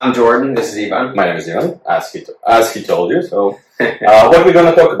I'm Jordan. This is Ivan. My name is Ivan, as he told you. So, what are we going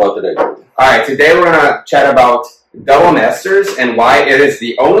to talk about today? All right, today we're going to chat about Double Masters and why it is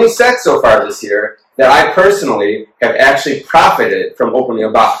the only set so far this year that I personally have actually profited from opening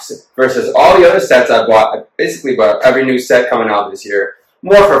a box versus all the other sets I've bought. I basically bought every new set coming out this year,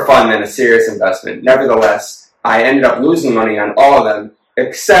 more for fun than a serious investment. Nevertheless, I ended up losing money on all of them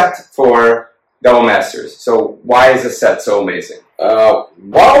except for Double Masters. So why is this set so amazing?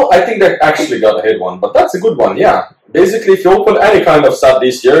 Well, I think they actually got a hit one, but that's a good one, yeah. Basically, if you open any kind of set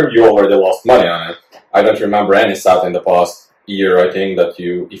this year, you already lost money on it. I don't remember any set in the past year, I think, that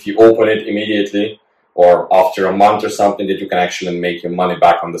if you open it immediately or after a month or something, that you can actually make your money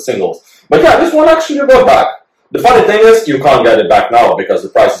back on the singles. But yeah, this one actually got back. The funny thing is, you can't get it back now because the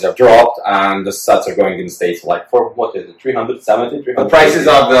prices have dropped and the sets are going in States like for, what is it, 370, 300? The prices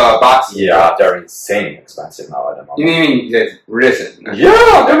of the boxes? Yeah, they're insane expensive now, I don't know. You mean they've risen?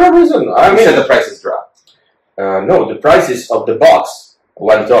 Yeah, they've risen. I mean, said the prices dropped. No, the prices of the box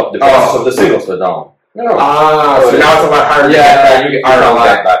went up. The prices of the singles were down. No. So now it's a lot harder to get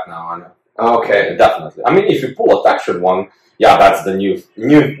back now. I know. Okay. Definitely. I mean, if you pull a textured one, yeah, that's the new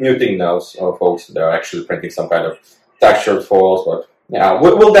thing now, folks. They're actually printing some kind of textured foils, but yeah,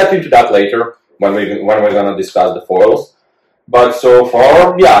 we'll get into that later when we're gonna discuss the foils. But so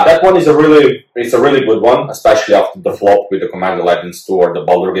far, yeah, that one is a really good one, especially after the flop with the Commander Legends 2 or the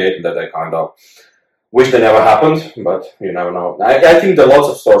Baldur Gate that I kind of wish they never happened, but you never know. I think that lots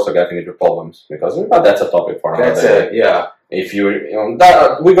of stores are getting into problems but that's a topic for another day. That's it, yeah. If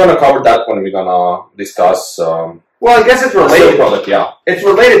we're gonna cover that when we're gonna discuss. Well, I guess it's related. Product, yeah. It's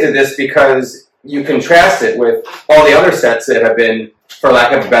related to this because you contrast it with all the other sets that have been, for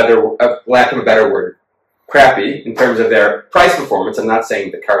lack of a better word, crappy in terms of their price performance. I'm not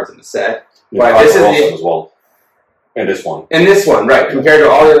saying the cards in the set, but this is as well. In this one. In this one, right. Compared to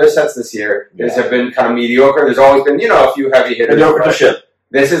all the other sets this year, these have been kind of mediocre. There's always been, a few heavy hitters. Mediocre to shit.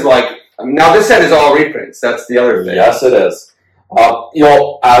 This is now this set is all reprints. That's the other thing. Yes, it is.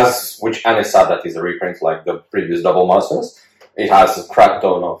 Which any set that is a reprint like the previous Double Masters, it has a crap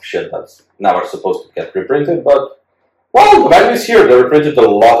ton of shit that's never supposed to get reprinted, but, well, the value is here. They reprinted a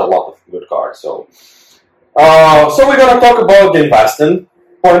lot of good cards, so we're gonna talk about the investing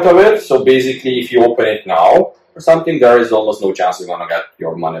point of it. So basically, if you open it now or something, there is almost no chance you're gonna get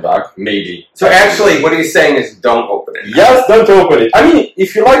your money back. Maybe. So actually, what he's saying is don't open it. Yes, don't open it. I mean,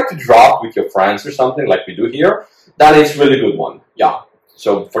 if you like to draft with your friends or something like we do here, that is really good one. Yeah.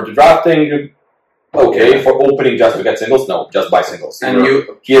 So for the drafting, okay. For opening just to get singles, no, just buy singles. And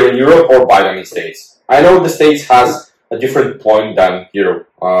you here in Europe or buy them in States. I know the States has a different point than here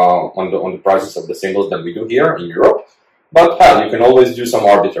on the prices of the singles than we do here in Europe. But hell, you can always do some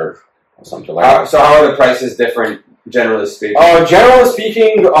arbiter or something like that. So how are the prices different, generally speaking? Generally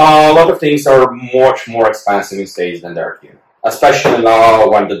speaking, a lot of things are much more expensive in States than they're here. Especially now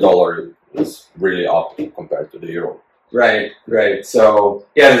when the dollar is really up compared to the euro. Right. So,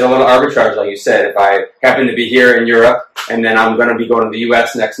 yeah, there's a little arbitrage, like you said. If I happen to be here in Europe, and then I'm going to be going to the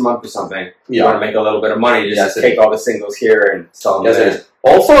U.S. next month or something, you want to make a little bit of money, just take all the singles here and sell them there.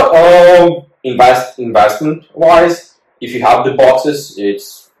 Also, investment-wise, if you have the boxes,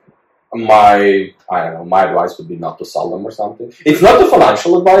 it's my advice would be not to sell them or something. It's not the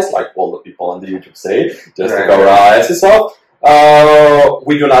financial advice, like all the people on the YouTube say, just to cover our asses off.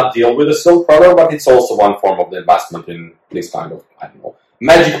 We do not deal with the silk product, but it's also one form of the investment in this kind of,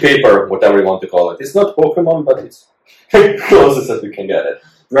 magic paper, whatever you want to call it. It's not Pokemon, but it's closest as we can get it.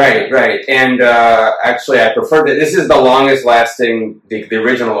 Right. And actually, I prefer that. This is the longest lasting, the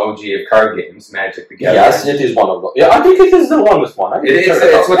original OG of card games, Magic the Gathering. Yes, it is one of them. Yeah, I think it is the longest one.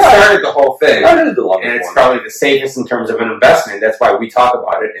 It's what started the whole thing. That is the longest one. And it's probably the safest in terms of an investment. That's why we talk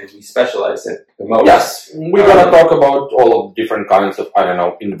about it and we specialize in it the most. Yes, we're going to talk about all of different kinds of,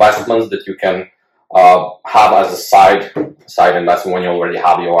 investments that you can have as a side investment when you already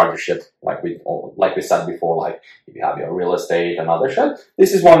have your other shit, like we said before, like if you have your real estate and other shit.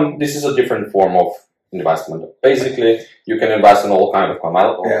 This is a different form of investment. Basically, you can invest in all kinds of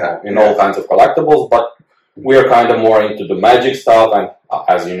all kinds of collectibles, but we are kind of more into the magic stuff, and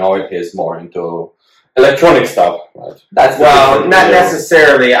as you know, it is more into electronic stuff. Right? Not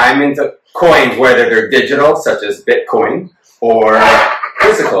necessarily. I'm into coins, whether they're digital, such as Bitcoin, or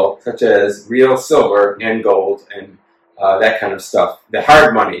physical, such as real silver and gold and that kind of stuff. The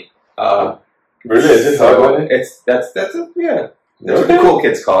hard money. Really? Is it hard money? That's what the cool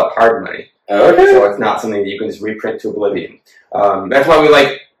kids call it, hard money. Okay. So it's not something that you can just reprint to oblivion. That's why we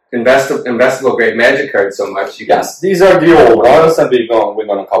like investable grade Magic cards so much. You can, Yes, these are the old ones, and we're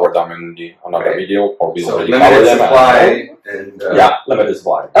going to cover them in another video, or we already covered limited them. supply and yeah, limited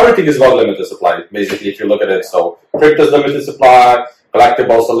supply. Everything is about limited supply, basically, if you look at it. So, crypto's limited supply,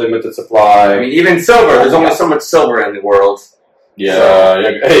 collectibles are limited supply. I mean, even silver. There's only so much silver in the world. Yeah. So, I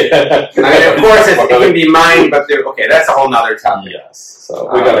mean, of course, it can be mined, but okay, that's a whole nother topic. Yes. So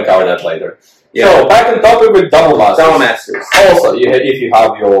we're gonna cover that later. Yeah. So back on topic with double masters. Double masters. Also, if you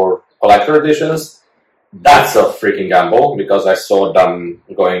have your collector editions, that's a freaking gamble because I saw them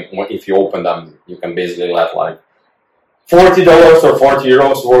going. If you open them, you can basically let like $40 or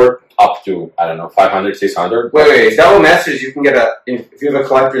 €40 worth up to, I don't know, 500, 600. Wait, double masters. You can get if you have a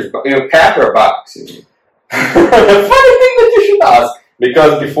collector's pack or a box. The funny thing that you should ask,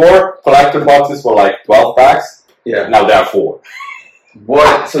 because before collector boxes were like 12 packs. Yeah. Now there are 4.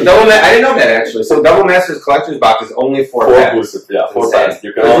 What? So I didn't know that actually. So double masters collector's box is only 4 packs. Boosted, yeah, 4 packs.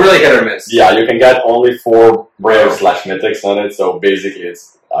 You can it's really hit or miss. Yeah, you can get only 4 rare / mythics on it. So basically,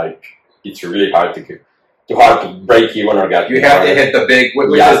 it's like it's really hard to break even or get. You have to hit the big.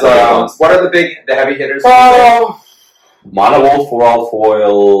 Which yeah, is what are the heavy hitters? Mana Wolf, Foral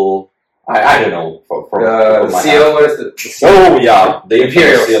Foil. I don't know. For seal. What is the seal? Oh yeah, the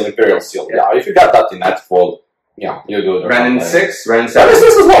Imperial Seal. Yeah, if you got that in that foil, yeah, you're good. Renin 6, Renin 7. Renin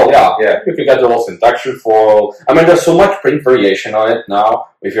 6 as well. Yeah. You can get the Lost in Texture foil. I mean, there's so much print variation on it now.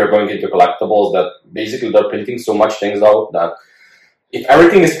 If you're going into collectibles, that basically they're printing so much things out that if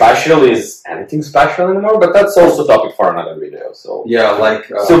everything is special, is anything special anymore? But that's also a topic for another video. So yeah,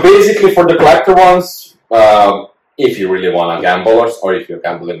 so basically for the collector ones. If you really want to gamble, or if you're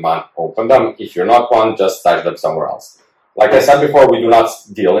gambling man, open them. If you're not one, just stash them somewhere else. Like I said before, we do not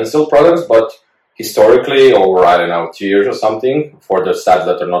deal in sealed products, but historically, over, I don't know, 2 years or something, for the stats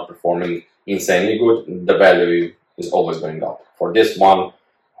that are not performing insanely good, the value is always going up. For this one,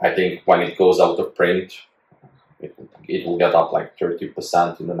 I think when it goes out of print, it will get up like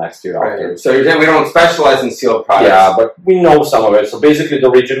 30% in the next year after. So you're saying we don't specialize in sealed products? Yeah, but we know some of it. So basically the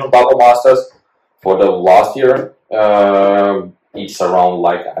original Double Masters for the last year, it's around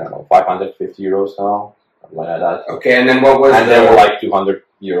like, I don't know, €550 now, something like that. Okay, and then what was and they were like €200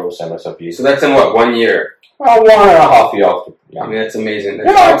 MSRP. So that's in what, 1 year? Well, 1.5 years after. Yeah. I mean, that's amazing.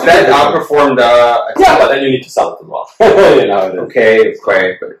 That outperformed. Yeah, but then you need to sell it as well. You know, okay,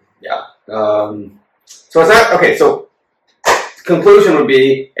 but yeah. So it's not okay. So conclusion would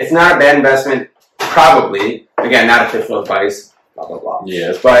be it's not a bad investment. Probably, again, not official advice. Blah blah blah.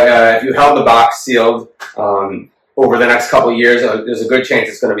 Yes. But if you held the box sealed over the next couple of years, there's a good chance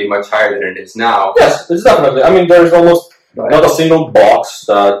it's going to be much higher than it is now. Yes, it's definitely. I mean, there's almost not a single box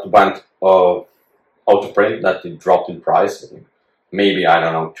that went out of print that it dropped in price. Maybe, I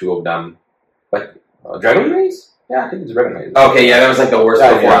don't know, 2 of them. But Dragon Maze? Yeah, I think it's Dragon Maze. Okay, yeah, that was like the worst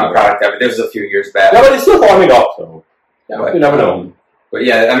performing product ever. This was a few years back. Yeah, but it's still forming up, so you never know. But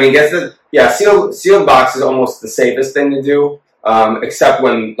yeah, I mean, sealed box is almost the safest thing to do, except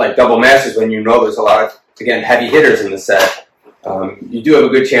when, like Double Masters, when you know there's a lot of, again, heavy hitters in the set. You do have a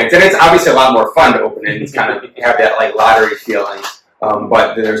good chance. And it's obviously a lot more fun to open it. It's kind of, you have that like lottery feeling.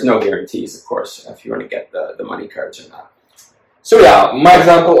 But there's no guarantees, of course, if you want to get the money cards or not. So yeah, my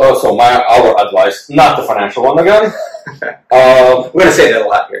example, our advice, not the financial one again. We're going to say that a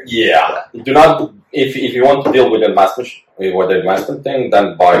lot here. Yeah. Do not, if you want to deal with the investment thing,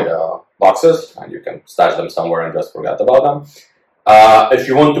 then buy the boxes and you can stash them somewhere and just forget about them. If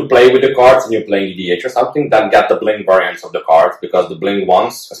you want to play with the cards and you're playing EDH or something, then get the bling variants of the cards, because the bling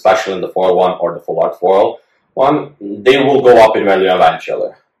ones, especially in the foil one or the full art foil one, they will go up in value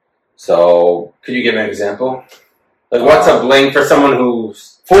eventually. So, could you give an example? Like, what's a bling for someone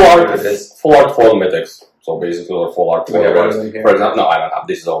who's full art foil mythics? So basically, or full art foil. For example, no, I don't have.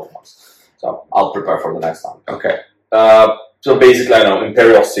 This is all ones. So I'll prepare for the next time. Okay. So basically, I know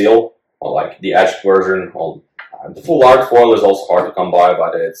Imperial Seal, or like the etched version. Or the full art foil is also hard to come by,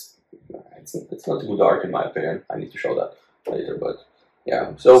 but it's not good art in my opinion. I need to show that later, but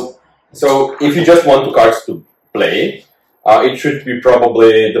yeah. So if you just want 2 cards to play, it should be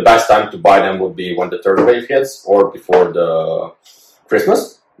probably the best time to buy them would be when the 3rd wave hits or before the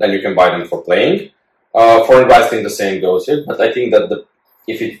Christmas. Then you can buy them for playing. For investing, the same goes here. But I think that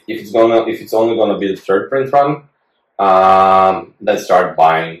if it's only gonna be the 3rd print run, then start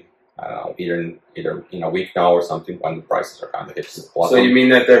buying. I don't know, either in a week now or something when the prices are kind of hitting the bottom. So you mean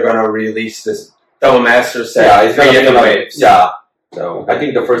that they're gonna release this Double Master set? Yeah, it's gonna be waves. Yeah. So I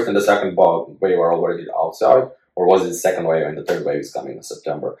think the 1st and the 2nd wave are already outside, or was it the 2nd wave and the 3rd wave is coming in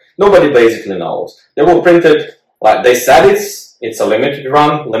September? Nobody basically knows. They will print it, like they said it's a limited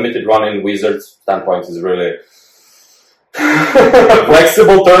run. Limited run in Wizards standpoint is really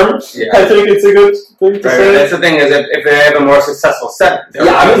Flexible term. Yeah. I think it's a good thing to say. That's the thing is if they have a more successful set.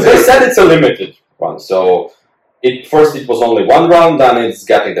 They said it's a limited one. So first it was only one round, then it's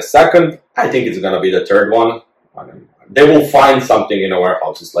getting the second. I think it's gonna be the third one. I mean, they will find something in a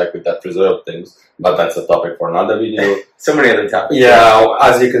warehouses like with that preserved things, but that's a topic for another video. So many other topics. Yeah,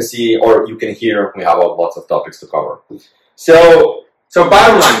 as you can see or you can hear, we have lots of topics to cover. So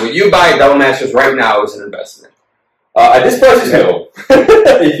bottom line, would you buy Double Masters right now as an investment? At this price, no.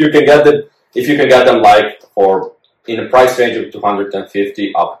 If you can get them like for in a price range of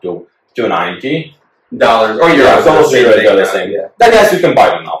 $250 up to $290 or euros, almost the same. Yeah. Then yes, you can buy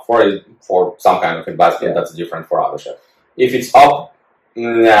them now for some kind of investment that's different for other shit. If it's up,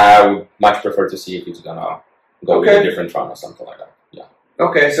 I would much prefer to see if it's gonna go with a different run or something like that. Yeah.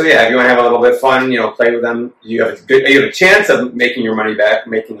 Okay, so if you want to have a little bit of fun, play with them, you have a chance of making your money back,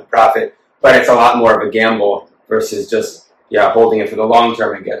 making a profit, but it's a lot more of a gamble versus just holding it for the long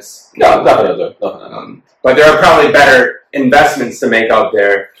term, I guess. Yeah, definitely. But there are probably better investments to make out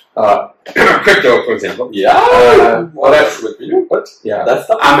there. Crypto, for example. Yeah. Well, that's with you, but that's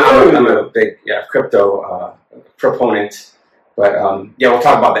the I'm a big crypto proponent, but we'll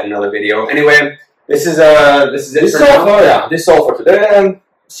talk about that in another video. Anyway, this is it. This is all for today, and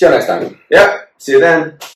see you next time. Yeah, see you then.